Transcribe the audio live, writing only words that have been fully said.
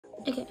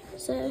Okay,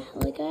 so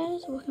hello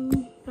guys, welcome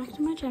back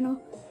to my channel,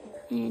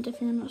 and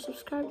if you're not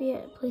subscribed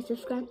yet, please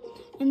subscribe.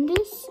 And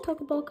this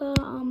Toca Boca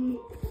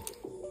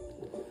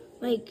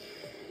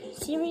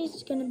series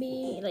is gonna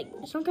be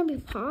it's not gonna be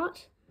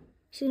part.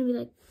 It's gonna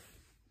be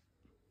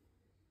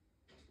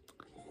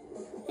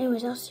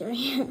anyways, I'll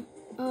see.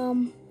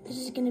 This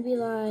is gonna be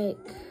a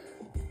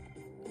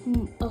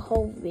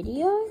whole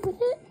video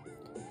with it.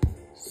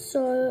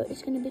 So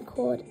it's gonna be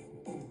called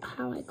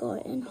How I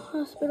Got in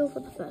Hospital for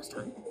the First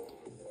Time.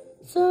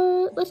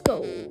 So let's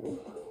go.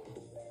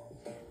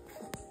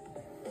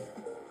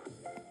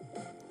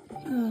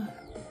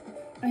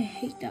 I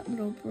hate that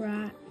little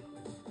brat.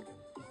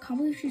 Can't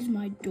believe she's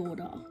my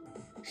daughter.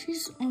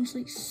 She's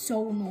honestly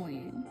so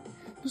annoying.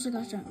 Also,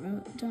 guys,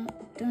 don't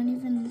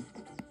even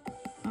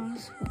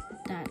ask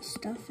what that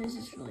stuff is.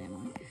 It's really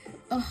annoying.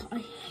 Ugh, I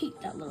hate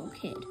that little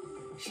kid.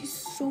 She's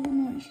so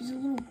annoying. She's a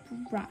little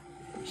brat.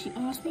 She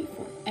asks me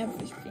for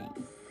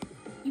everything,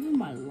 even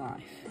my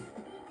life.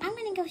 I'm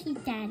gonna go see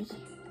Daddy.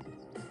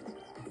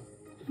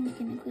 I'm just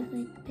gonna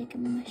quickly pick a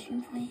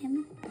mushroom for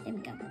him. There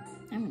we go.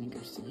 I'm gonna go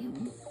see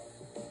him.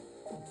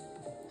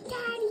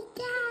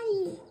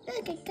 Daddy,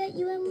 look, I got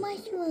you a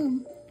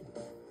mushroom.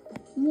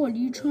 What, are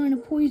you trying to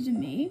poison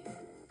me?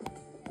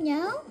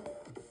 No,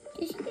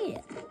 just eat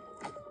it.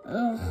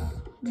 Ugh,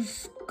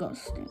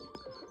 disgusting.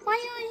 Why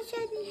all of a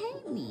sudden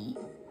hate me?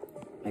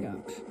 I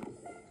don't.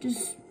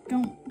 Just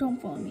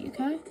don't follow me,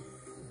 okay?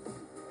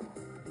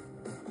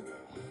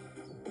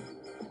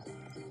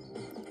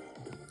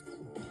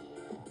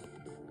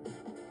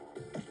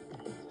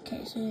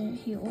 Okay, so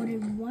he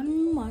ordered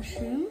one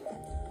mushroom.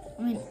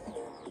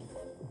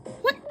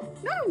 What?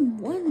 Not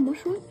one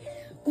mushroom.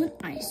 One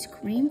ice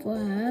cream for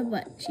her,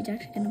 but she's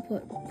actually gonna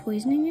put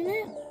poisoning in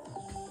it.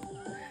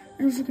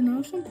 And I was like, can I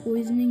have some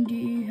poisoning? Do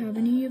you have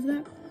any of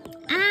that?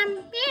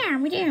 Yeah,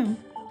 we do.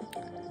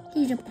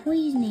 These are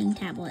poisoning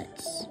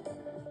tablets.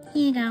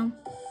 Here you go.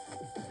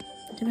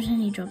 To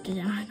pretend he dropped it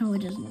down. I know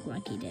it doesn't look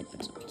like he did,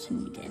 but it's he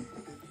did.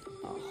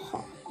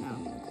 Aha, now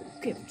I'm gonna go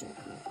give it to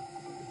her.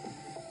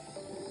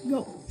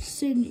 Yo,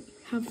 Sydney,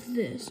 have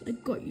this. I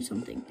got you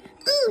something.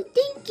 Oh,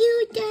 thank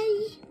you,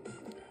 Daddy.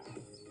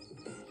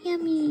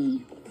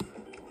 Yummy.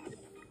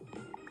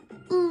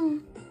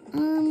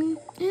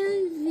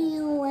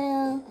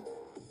 Everywhere.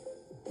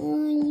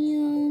 On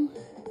you.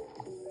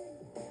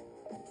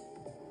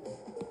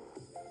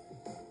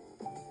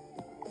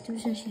 So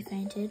she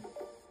fainted.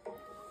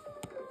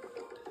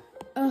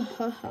 Ha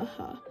ha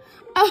ha.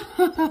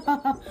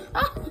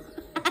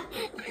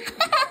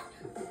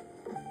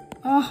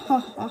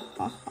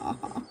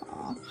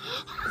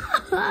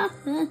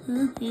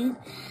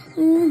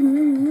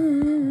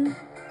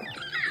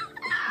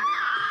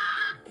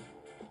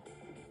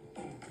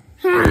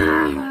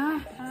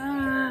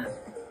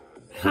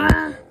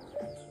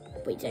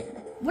 Wait a second.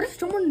 What if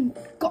someone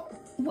got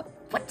what?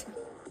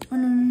 Oh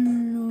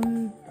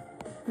no.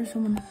 What if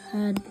someone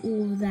heard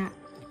all that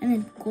and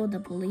then called the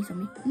police on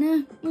me?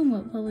 No,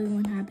 probably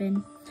won't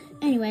happen.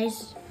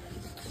 Anyways.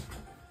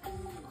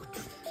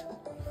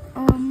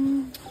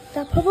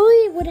 That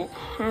probably wouldn't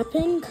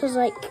happen because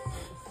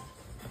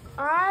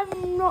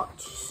I'm not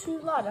too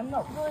loud. I'm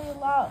not really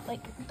loud,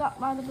 that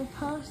loud of a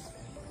person.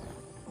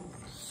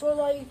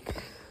 So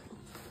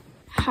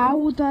how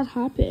would that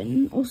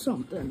happen or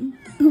something?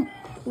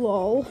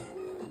 Lol.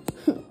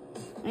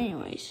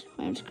 Anyways,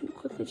 I'm just gonna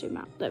quickly zoom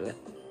out. There we go.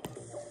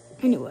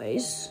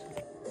 Anyways,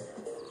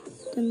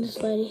 then this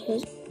lady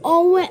hears,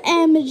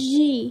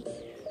 OMG.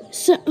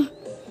 So,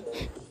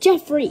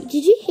 Jeffrey,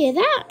 did you hear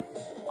that?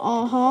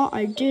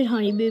 I did,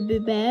 honey boo boo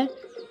bear.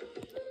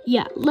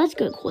 Yeah, let's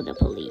go call the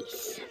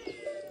police.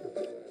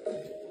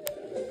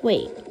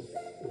 Wait,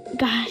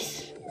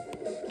 guys,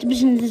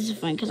 this is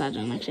fine because I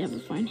don't actually have a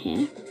phone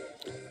here.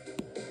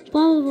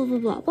 Blah blah blah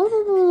blah blah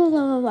blah blah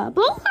blah blah blah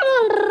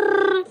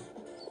blah.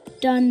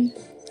 Done.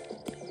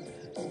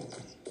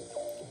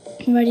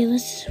 Ready?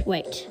 Let's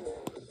wait.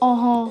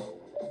 Oh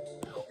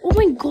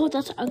my god,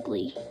 that's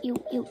ugly. You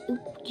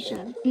should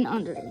have been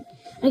under it.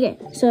 Okay,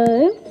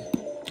 so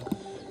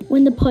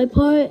when the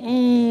popo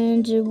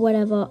and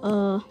whatever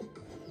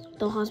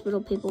the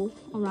hospital people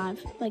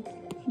arrive,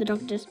 the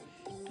doctors,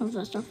 all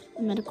that stuff,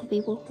 the medical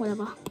people,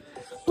 whatever.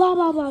 Blah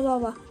blah blah blah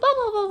blah blah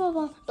blah blah blah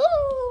blah blah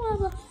blah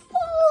blah.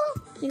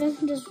 You guys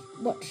can just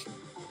watch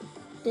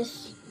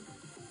this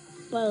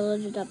while I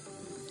load it up,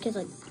 because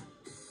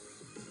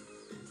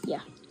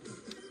yeah.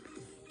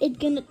 It's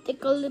gonna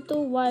take a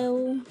little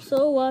while,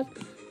 so what?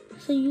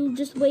 So you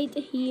just wait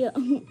here.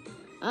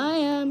 I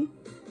am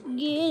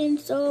getting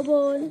so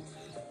bored.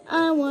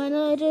 I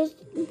wanna just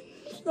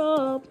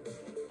stop.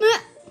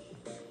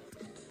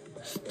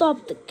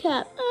 Stop the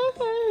cat.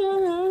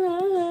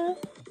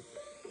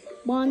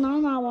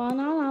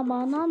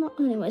 Banana.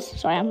 Anyways,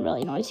 sorry, I'm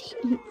really noisy.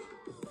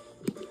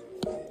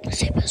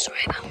 Super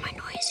sorry about my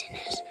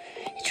noisiness.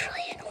 It's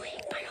really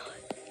annoying, I know.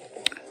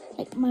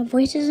 My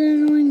voice is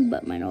annoying,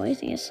 but my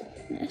noisiness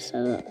is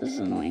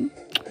annoying.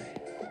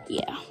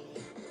 Yeah.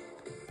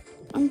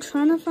 I'm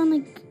trying to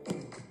find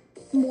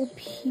more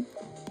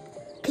people,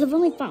 because I've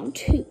only found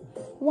 2.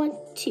 1,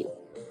 2.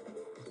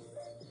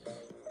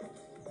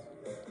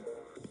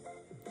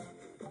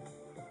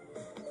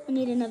 I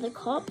need another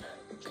cop,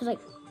 because like,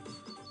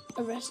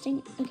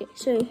 arresting. Okay,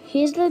 so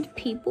here's the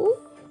people.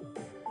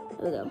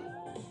 There we go.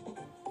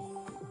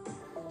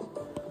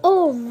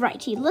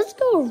 Alrighty, let's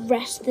go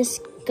arrest this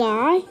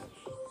guy,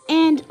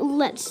 and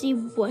let's see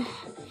what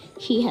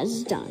he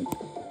has done.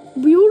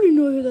 We already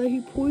know that he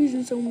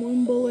poisoned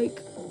someone, but like,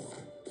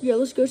 yeah,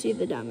 let's go see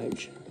the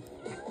damage.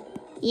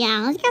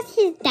 Yeah, let's go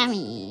see the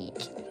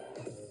damage.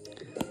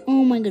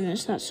 Oh my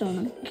goodness, that's so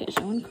annoying. Okay,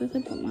 so I'm gonna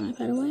quickly put my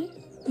iPad away.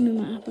 Move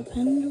my Apple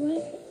Pen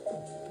away.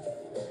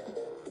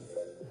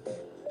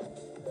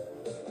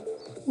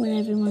 When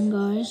everyone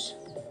goes.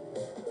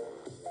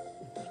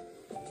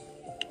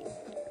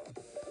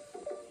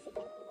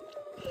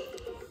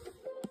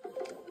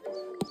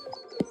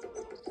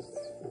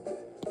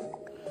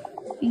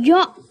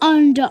 You're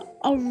under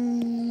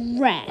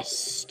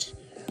arrest.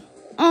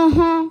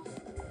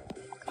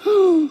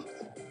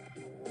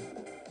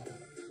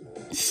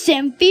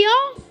 Cynthia?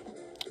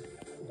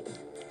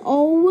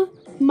 Oh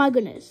my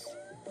goodness.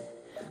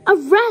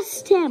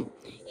 Arrest him.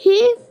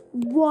 He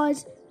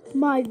was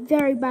my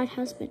very bad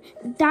husband.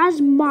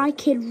 That's my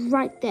kid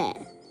right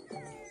there.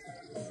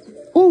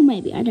 Or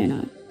maybe, I don't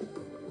know.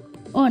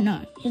 Oh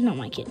no, he's not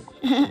my kid.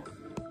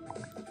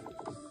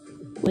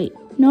 Wait,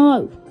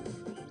 no.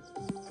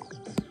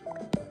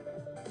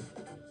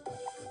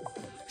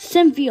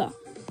 Cynthia,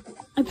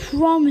 I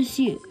promise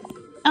you,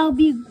 I'll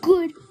be a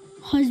good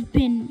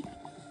husband.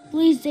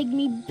 Please take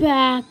me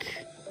back.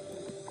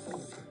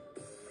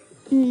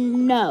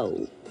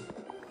 No.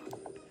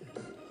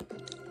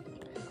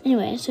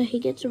 Anyway, so he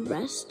gets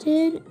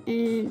arrested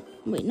and...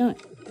 Wait, no.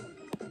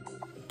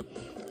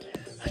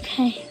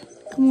 Okay,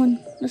 come on,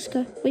 let's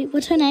go. Wait,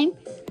 what's her name?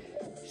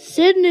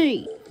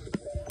 Sydney.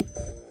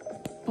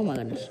 Oh my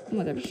goodness, oh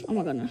my goodness, oh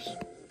my goodness.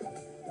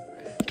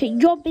 Okay,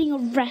 you're being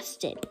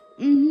arrested.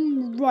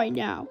 Right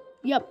now.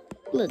 Yep,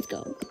 let's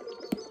go.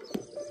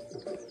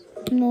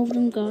 All of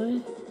them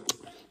go.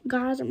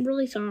 Guys, I'm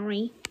really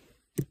sorry.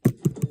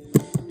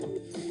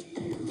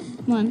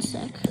 1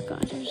 sec,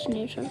 guys, I just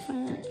need to try to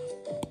find that.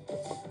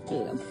 There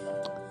we go.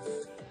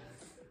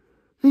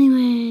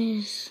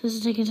 Anyways, this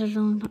is taking such a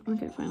long time.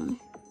 Okay, finally.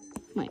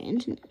 My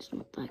internet's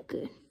not that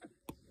good.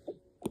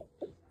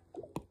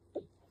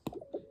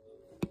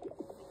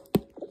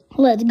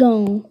 Let's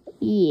go.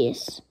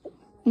 Yes.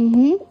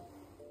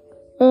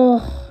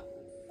 Ugh.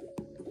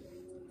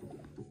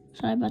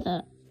 Sorry about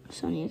that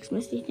Sony X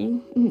Misty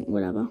thing.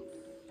 Whatever.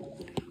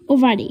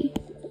 Alrighty.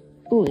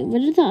 Oh wait, where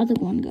did the other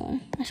one go?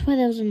 I swear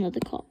there was another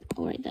cop.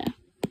 Oh, right there.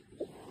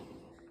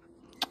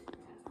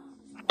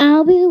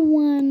 I'll be the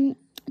one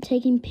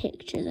taking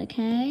pictures,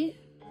 okay?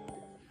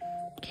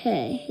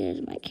 Okay,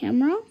 here's my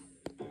camera.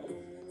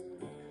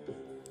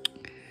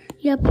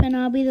 Yep, and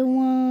I'll be the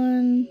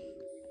one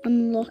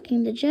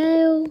unlocking the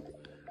jail.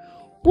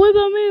 What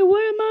about me?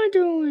 What am I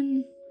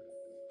doing?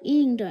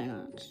 Eating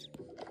donuts.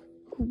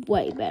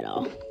 Way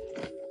better.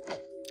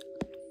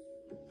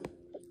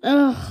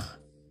 Ugh.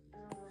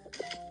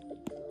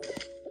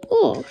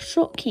 Oh,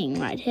 Short King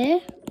right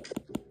here.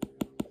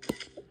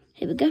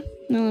 Here we go.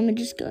 Now let me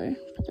just go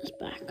put this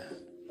back.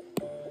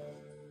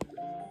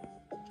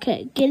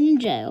 Okay, get in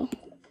jail.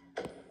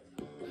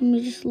 Let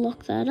me just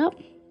lock that up.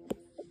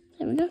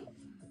 There we go.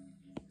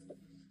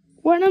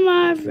 When am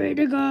I free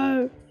to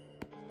go?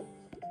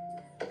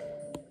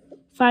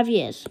 5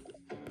 years.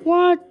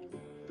 What?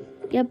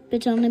 Yep,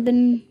 it's only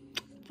been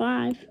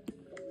 5.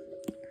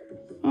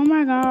 Oh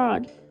my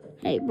god.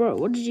 Hey, bro,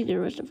 what did you get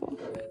arrested for?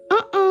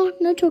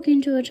 No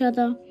talking to each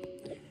other.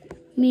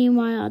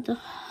 Meanwhile, at the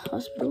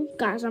hospital.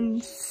 Guys, I'm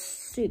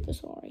super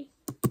sorry.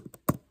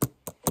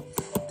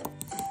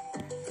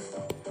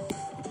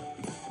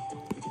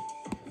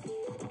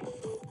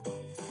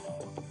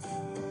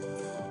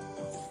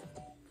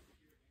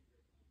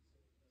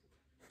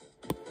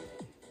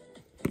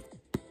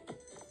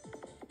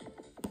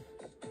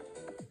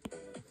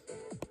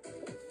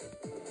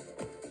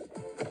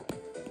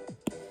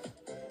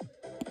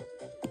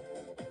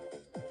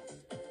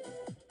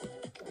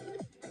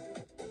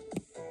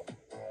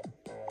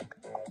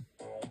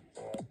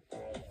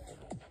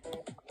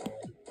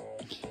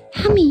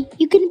 Hummy,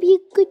 you're gonna be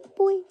a good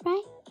boy,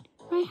 right?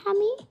 Right,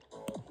 Hummy?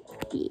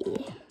 Yeah,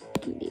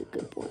 gonna be a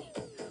good boy.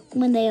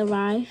 When they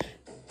arrive.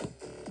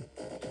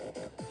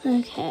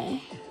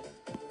 Okay.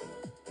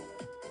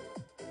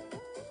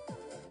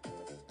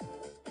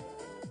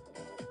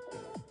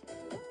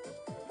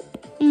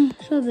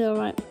 She'll be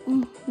alright.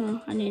 Oh,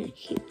 no, I need to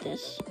keep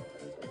this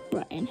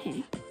right in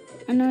here.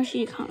 I know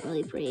she can't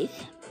really breathe.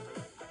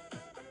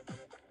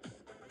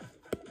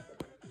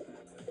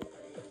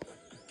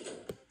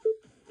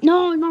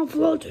 No, not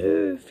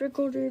 4-2.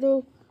 Trickle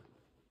doodle.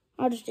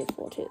 I'll just do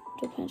 4-2.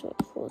 Depends what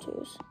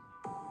 4-2 is.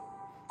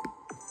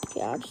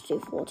 Okay, I'll just do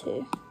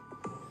 4-2.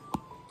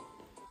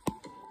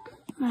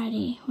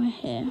 Alrighty, we're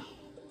here.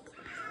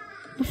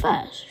 But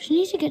first, she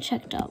needs to get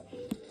checked up.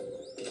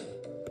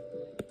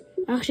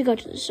 I'll actually go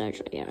to the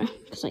surgery area.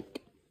 Because,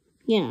 like,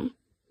 yeah.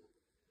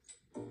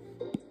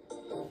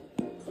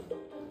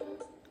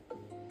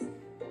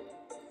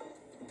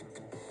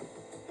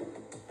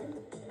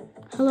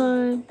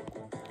 Hello.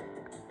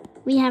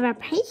 We have a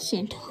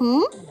patient,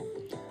 huh?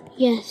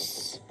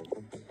 Yes.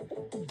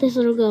 This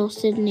little girl,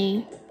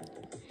 Sydney.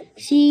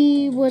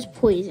 She was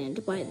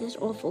poisoned by this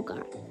awful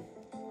guy.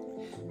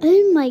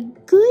 Oh my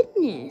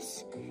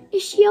goodness.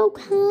 Is she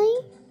okay?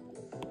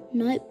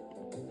 Nope.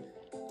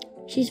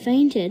 She's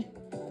fainted.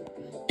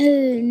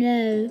 Oh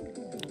no.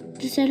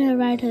 Just set her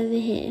right over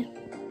here.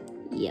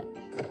 Yep.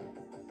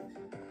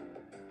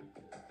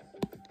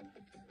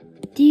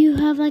 Do you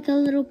have like a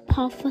little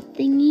puffer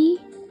thingy?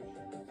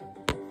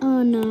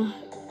 Oh no.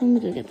 Let me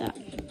go get that.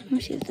 Let me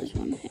see if there's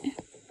one here.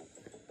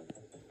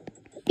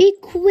 Be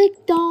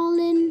quick,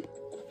 darling.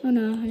 Oh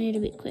no, I need to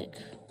be quick.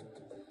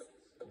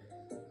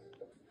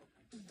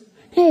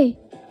 Hey,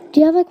 do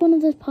you have like one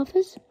of those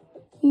puffers?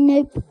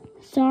 Nope.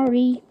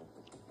 Sorry.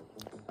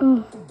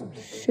 Oh,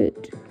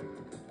 shoot.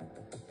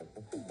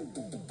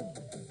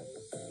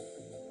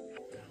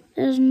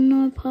 There's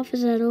no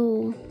puffers at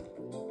all.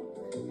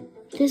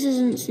 This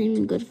isn't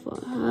seeming good for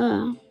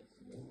her.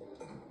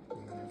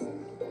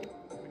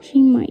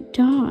 She might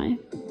die.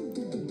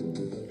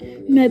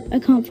 Nope, I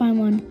can't find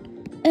one.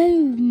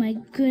 Oh my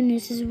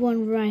goodness, there's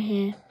one right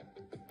here.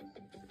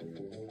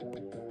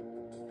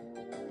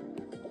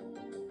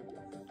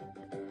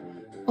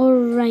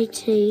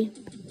 Alrighty.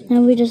 Now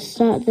we just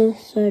start the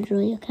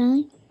surgery,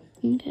 okay?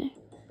 Okay.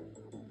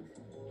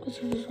 What's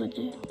this one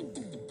do?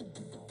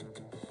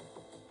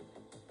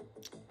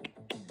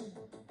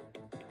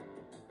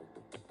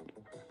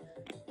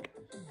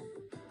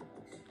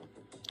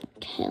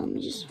 Okay, let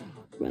me just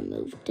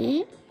remove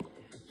that.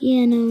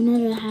 Yeah, no,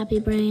 not a happy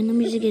brain. Let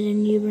me just get a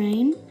new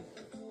brain.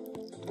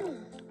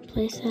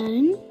 Place that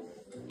in.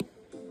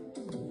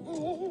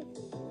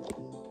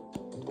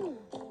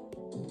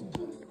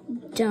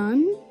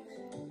 Done.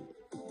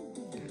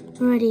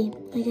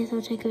 Alrighty, I guess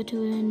I'll take her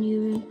to a new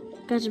room.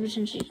 Guys,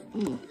 potentially.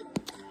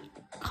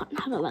 Can't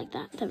have it like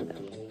that. There we go.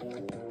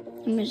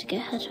 I'm gonna just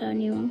get her to a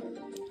new room.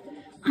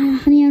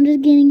 Honey, I'm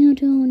just getting her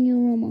to a new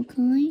room,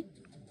 okay?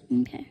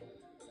 Okay.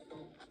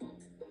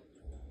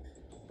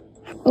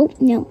 Oh,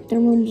 no, the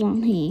room's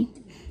on here.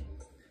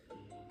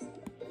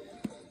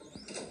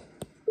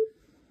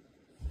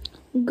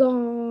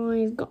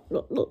 Guys,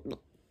 look.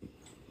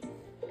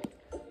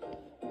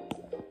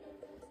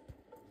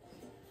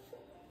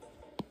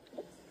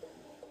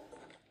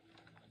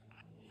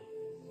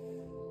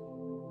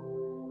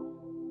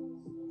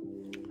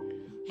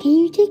 Can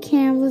you take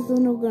care of this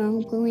little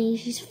girl,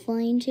 please? She's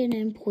fainted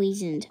and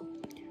poisoned.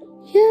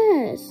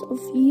 Yes,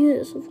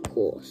 of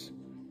course.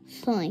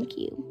 Thank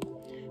you.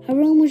 Her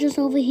room was just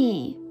over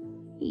here.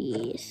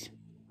 Yes.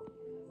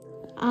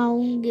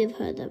 I'll give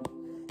her the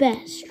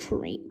best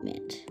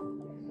treatment.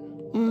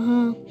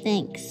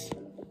 Thanks.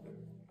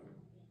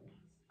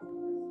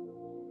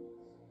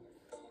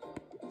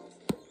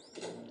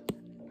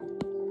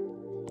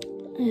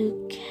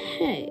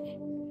 Okay.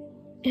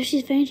 If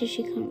she's fainted,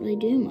 she can't really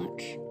do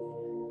much.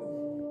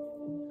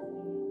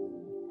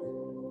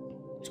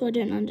 So I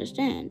don't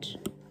understand.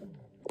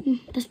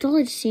 This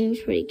doll just seems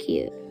pretty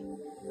cute.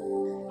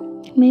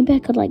 Maybe I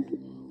could like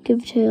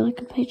give it to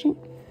like a patient.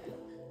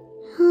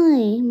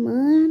 Hi,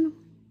 man.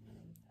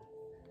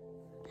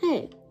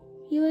 Hey,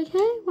 you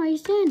okay? Why are you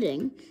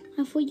standing?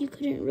 I thought you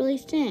couldn't really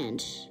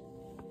stand.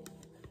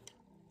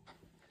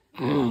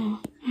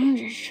 Oh, I'm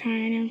just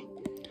trying to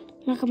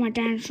look at my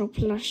dinosaur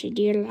plushie.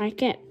 Do you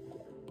like it?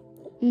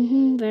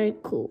 Very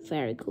cool,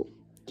 very cool.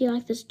 Do you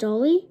like this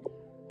dolly?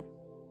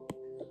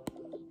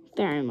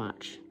 Very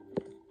much.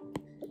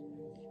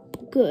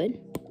 Good.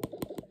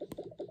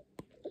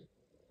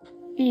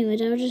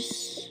 Anyways, I'll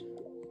just...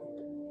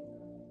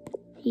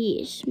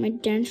 Yes, my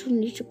dinosaur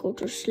needs to go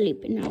to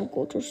sleep, and I'll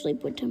go to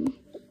sleep with him.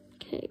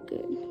 Okay,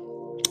 good.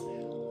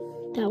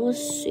 That was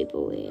super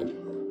weird.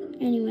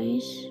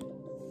 Anyways.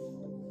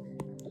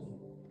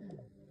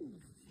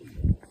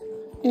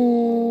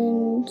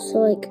 And so,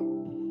 like...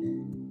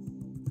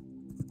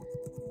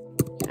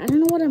 I don't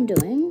know what I'm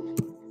doing.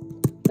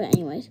 But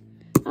anyways,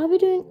 I'll be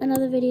doing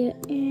another video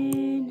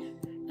in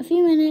a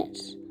few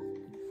minutes.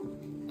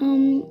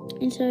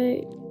 And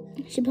so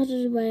she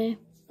passes away,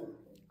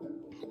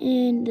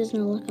 and there's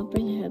no luck of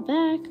bringing her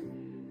back,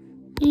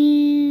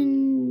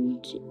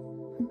 and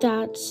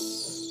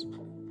that's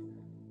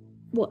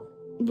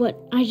what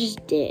I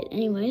just did.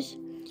 Anyways,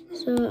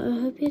 so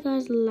I hope you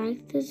guys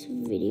liked this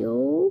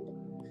video,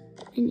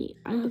 and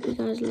I hope you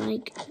guys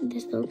like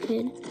this little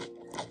kid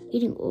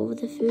eating all of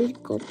the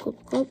food. Gulp,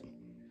 gulp, gulp.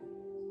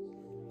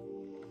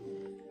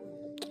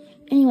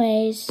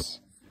 Anyways,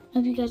 I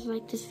hope you guys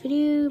like this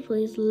video.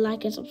 Please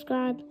like and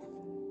subscribe.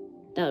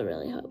 That would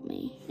really help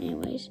me.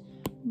 Anyways,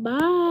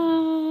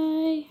 bye.